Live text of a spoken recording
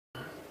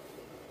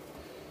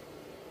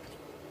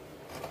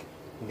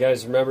You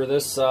guys remember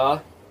this saw?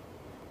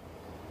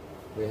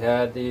 We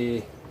had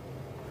the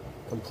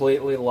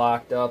completely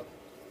locked up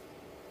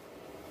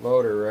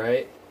motor,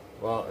 right?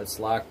 Well, it's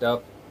locked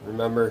up.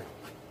 Remember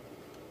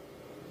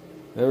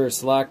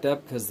it's locked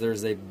up because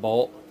there's a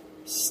bolt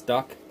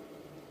stuck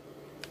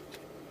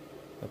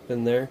up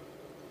in there.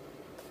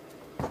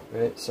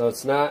 Right? So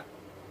it's not,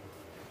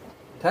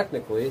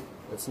 technically,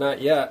 it's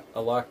not yet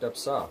a locked up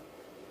saw,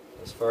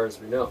 as far as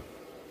we know.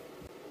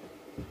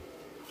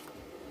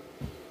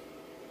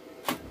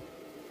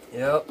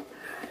 Yep,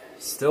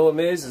 still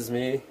amazes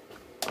me.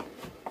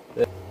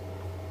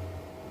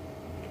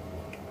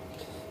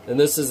 And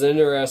this is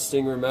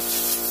interesting, remember.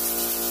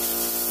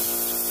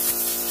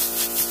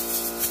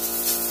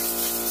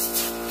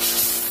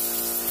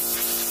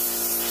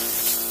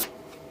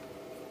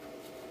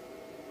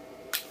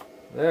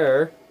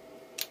 There,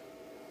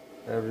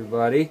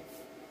 everybody.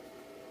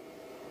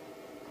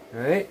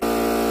 All right.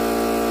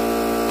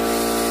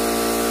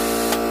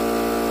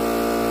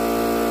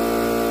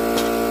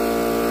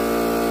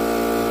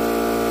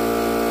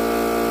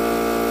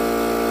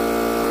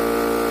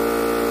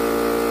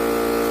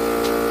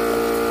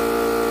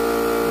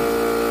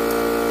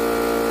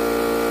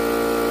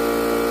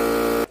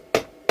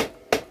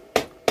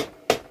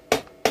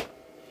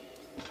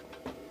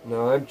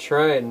 No, I'm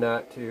trying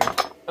not to.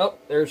 Oh,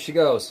 there she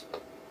goes.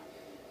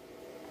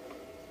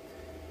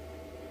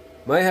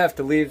 Might have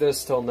to leave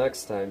this till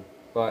next time,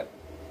 but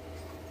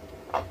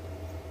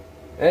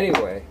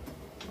anyway.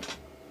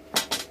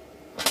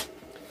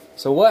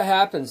 So what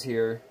happens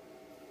here,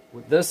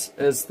 this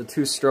is the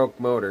two-stroke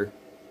motor,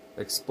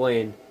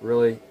 explained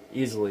really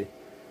easily,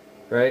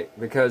 right?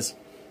 Because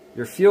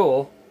your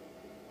fuel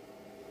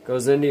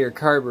goes into your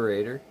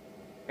carburetor,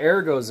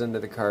 air goes into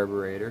the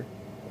carburetor.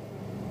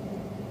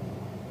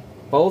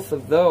 Both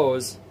of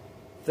those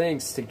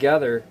things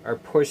together are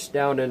pushed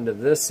down into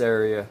this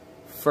area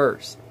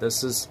first.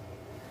 This is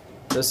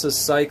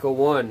cycle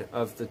one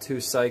of the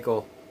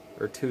two-cycle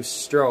or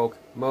two-stroke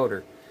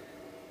motor,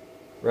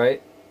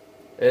 right?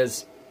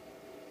 As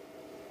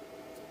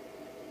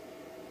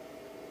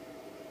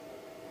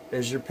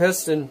your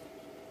piston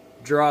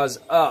draws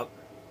up,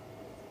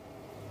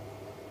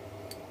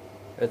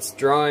 it's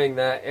drawing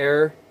that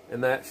air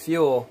and that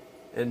fuel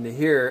into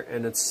here,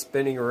 and it's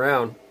spinning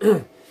around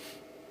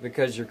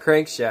because your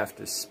crankshaft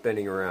is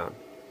spinning around.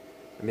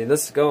 I mean,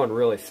 this is going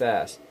really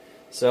fast.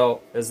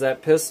 So as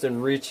that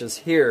piston reaches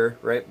here,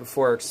 right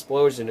before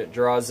explosion, it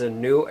draws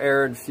in new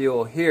air and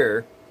fuel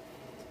here.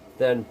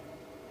 Then,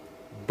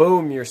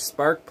 boom, your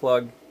spark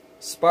plug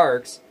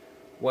sparks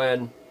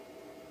when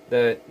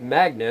the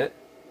magnet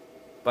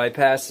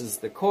bypasses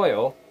the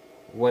coil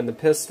when the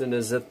piston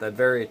is at the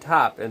very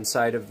top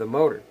inside of the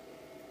motor,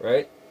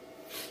 right?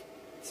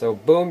 So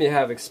boom, you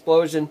have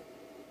explosion,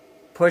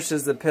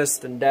 pushes the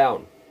piston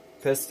down.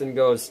 Piston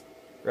goes,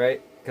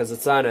 right, because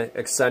it's on an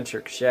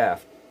eccentric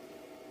shaft.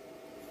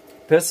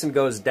 Piston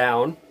goes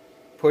down,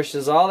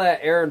 pushes all that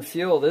air and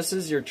fuel. This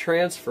is your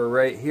transfer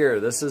right here.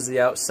 This is the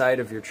outside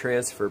of your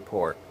transfer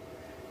port.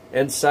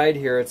 Inside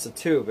here, it's a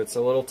tube. It's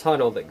a little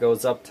tunnel that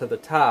goes up to the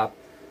top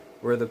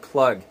where the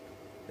plug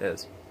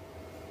is.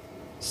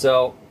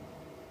 So,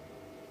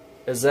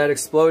 as that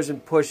explosion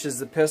pushes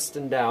the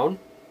piston down,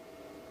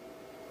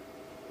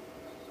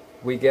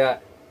 we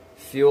get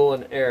fuel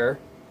and air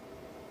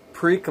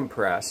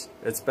pre-compressed.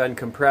 It's been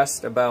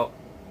compressed about,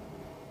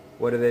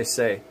 what do they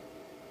say,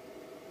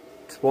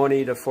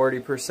 20 to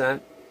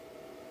 40%,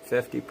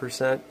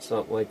 50%,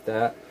 something like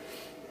that.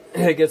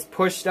 It gets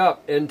pushed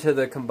up into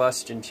the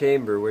combustion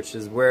chamber, which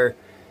is where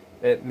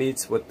it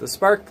meets with the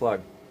spark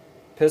plug.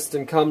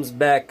 Piston comes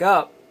back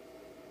up,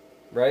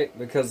 right,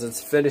 because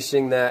it's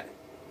finishing that,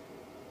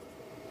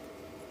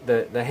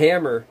 the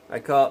hammer, I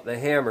call it the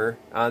hammer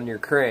on your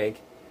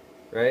crank,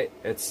 right?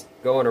 It's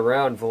going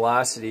around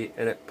velocity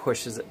and it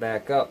pushes it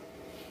back up.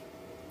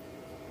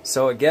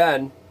 So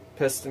again,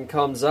 piston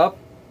comes up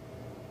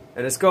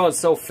and it's going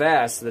so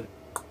fast that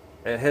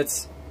it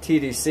hits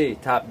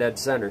TDC, top dead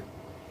center.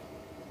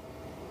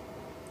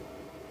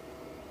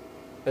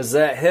 As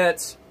that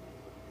hits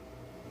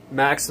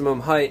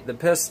maximum height, the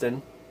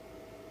piston,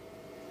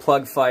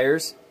 plug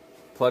fires,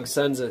 plug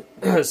sends a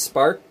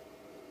spark,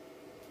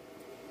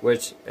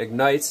 which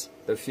ignites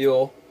the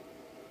fuel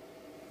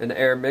and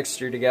air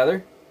mixture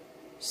together,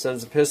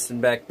 sends the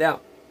piston back down,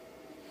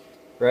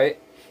 right?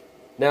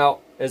 Now,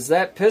 as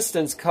that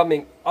piston's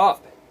coming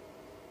up,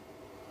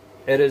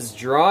 it is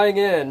drawing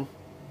in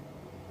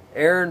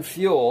air and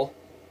fuel,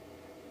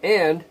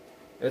 and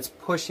it's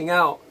pushing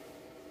out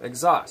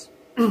exhaust.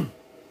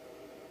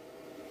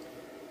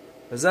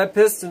 As that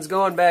piston's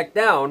going back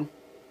down,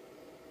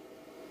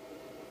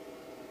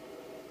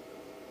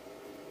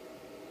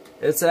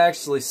 it's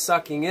actually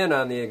sucking in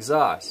on the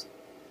exhaust,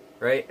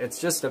 right?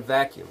 It's just a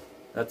vacuum.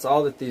 That's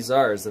all that these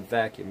are, is a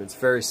vacuum. It's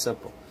very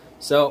simple.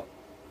 So,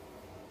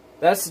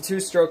 that's the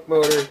two-stroke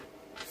motor,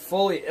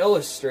 fully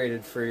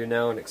illustrated for you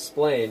now and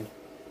explained.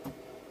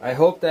 I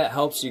hope that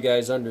helps you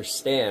guys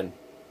understand.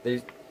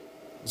 The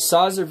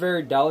saws are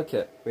very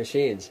delicate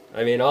machines.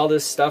 I mean, all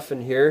this stuff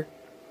in here,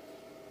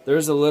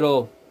 there's a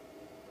little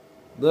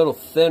little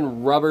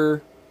thin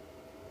rubber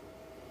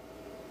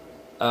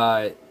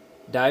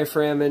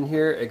diaphragm in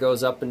here. It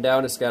goes up and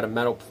down. It's got a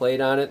metal plate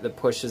on it that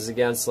pushes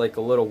against like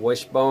a little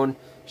wishbone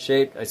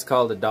shape. It's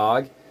called a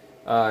dog,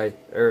 or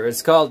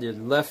it's called your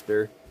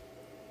lifter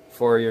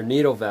for your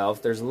needle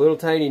valve. There's a little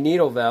tiny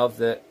needle valve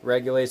that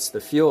regulates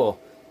the fuel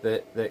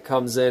that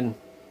comes in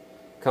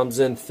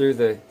through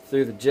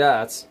the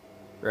jets,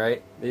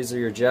 right? These are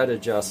your jet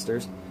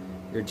adjusters.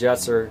 Your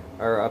jets are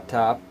up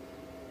top,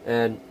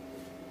 and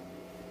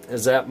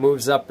as that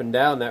moves up and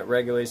down, that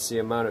regulates the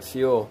amount of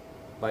fuel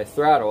by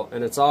throttle,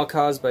 and it's all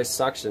caused by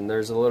suction.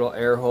 There's a little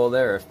air hole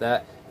there. If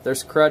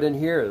there's crud in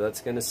here,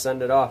 that's going to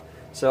send it off.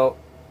 So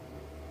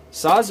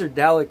saws are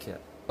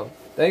delicate.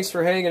 Thanks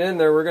for hanging in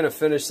there. We're going to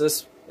finish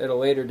this at a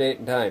later date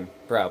and time,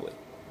 probably.